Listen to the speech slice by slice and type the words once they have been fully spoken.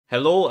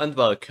Hello and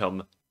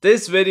welcome.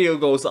 This video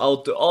goes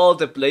out to all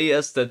the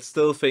players that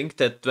still think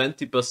that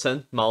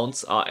 20%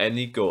 mounts are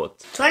any good.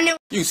 20.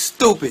 You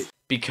stupid!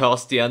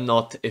 Because they are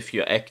not if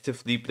you're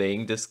actively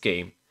playing this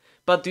game.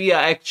 But we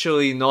are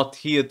actually not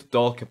here to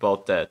talk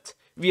about that.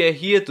 We are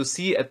here to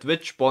see at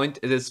which point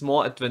it is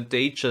more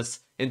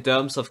advantageous in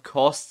terms of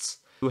costs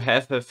to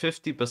have a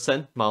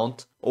 50%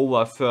 mount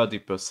over a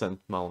 30%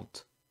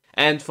 mount.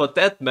 And for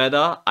that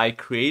matter, I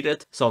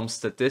created some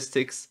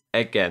statistics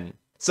again.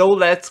 So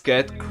let's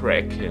get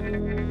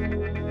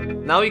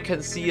cracking. Now you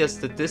can see a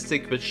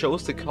statistic which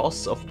shows the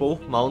costs of both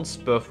mounts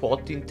per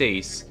 14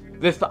 days,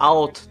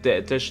 without the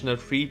additional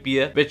free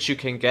beer which you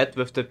can get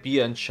with the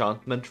beer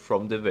enchantment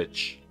from the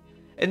witch.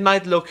 It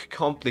might look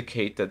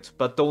complicated,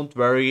 but don't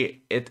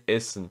worry, it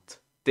isn't.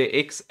 The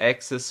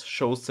x-axis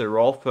shows the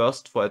raw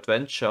first for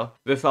adventure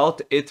without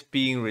it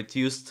being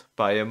reduced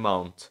by a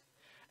mount.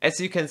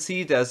 As you can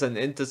see, there's an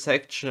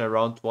intersection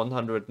around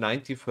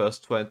 190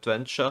 first for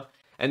adventure,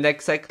 and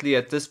exactly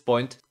at this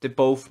point the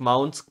both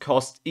mounts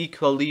cost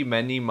equally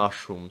many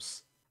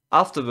mushrooms.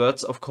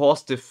 Afterwards, of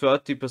course, the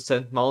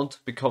 30% mount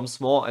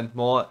becomes more and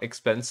more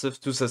expensive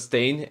to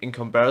sustain in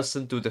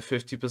comparison to the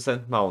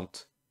 50%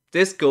 mount.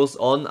 This goes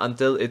on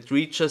until it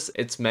reaches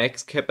its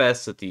max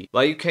capacity,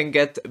 while you can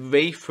get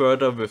way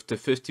further with the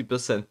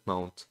 50%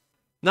 mount.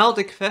 Now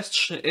the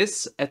question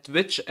is at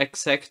which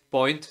exact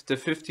point the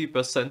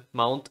 50%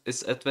 mount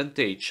is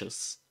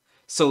advantageous.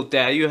 So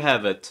there you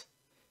have it.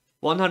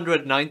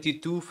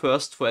 192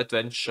 first for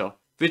adventure,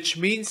 which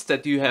means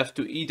that you have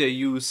to either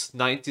use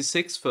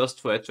 96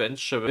 first for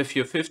adventure with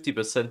your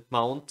 50%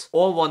 mount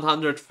or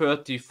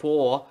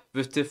 134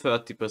 with the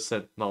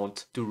 30%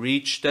 mount to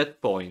reach that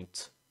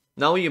point.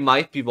 Now you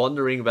might be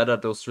wondering whether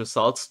those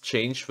results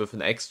change with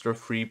an extra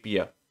free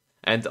beer.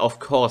 And of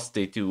course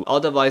they do,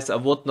 otherwise I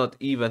would not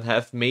even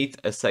have made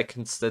a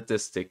second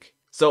statistic.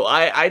 So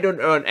I don't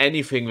earn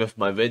anything with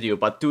my video,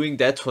 but doing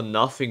that for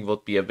nothing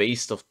would be a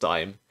waste of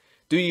time.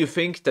 Do you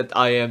think that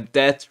I am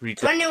that retarded?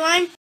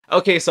 21.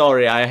 Okay,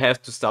 sorry, I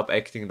have to stop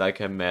acting like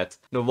I'm mad.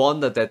 No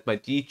wonder that my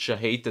teacher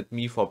hated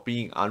me for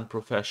being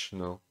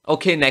unprofessional.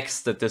 Okay, next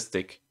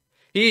statistic.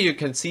 Here you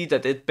can see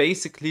that it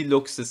basically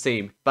looks the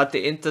same, but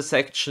the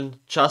intersection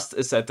just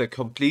is at a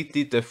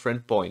completely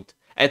different point,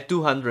 at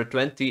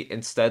 220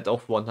 instead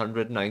of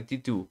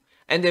 192.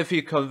 And if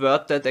you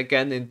convert that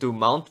again into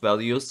mount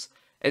values,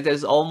 it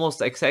is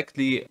almost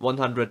exactly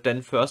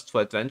 110 first for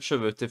adventure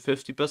with the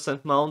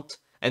 50% mount,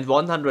 and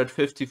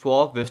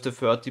 154 with the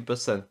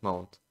 30%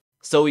 mount.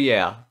 So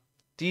yeah,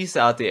 these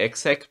are the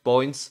exact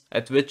points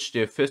at which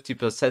the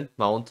 50%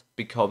 mount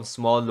becomes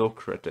more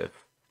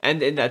lucrative.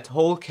 And in that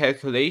whole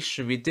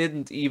calculation we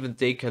didn't even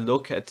take a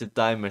look at the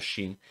time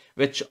machine,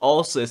 which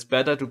also is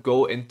better to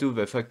go into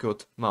with a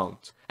good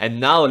mount.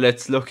 And now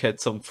let's look at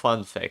some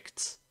fun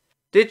facts.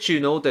 Did you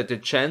know that the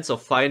chance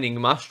of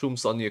finding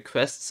mushrooms on your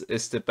quests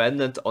is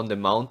dependent on the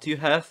mount you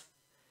have?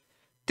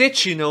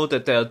 Did you know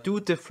that there are 2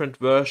 different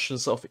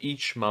versions of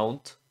each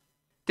mount?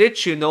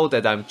 Did you know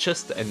that I'm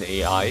just an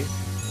AI?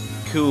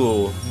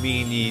 Cool,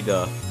 me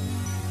neither.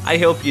 I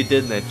hope you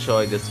did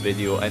enjoy this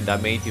video and I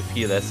made you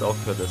feel as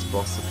awkward as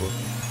possible.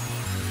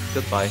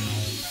 Goodbye.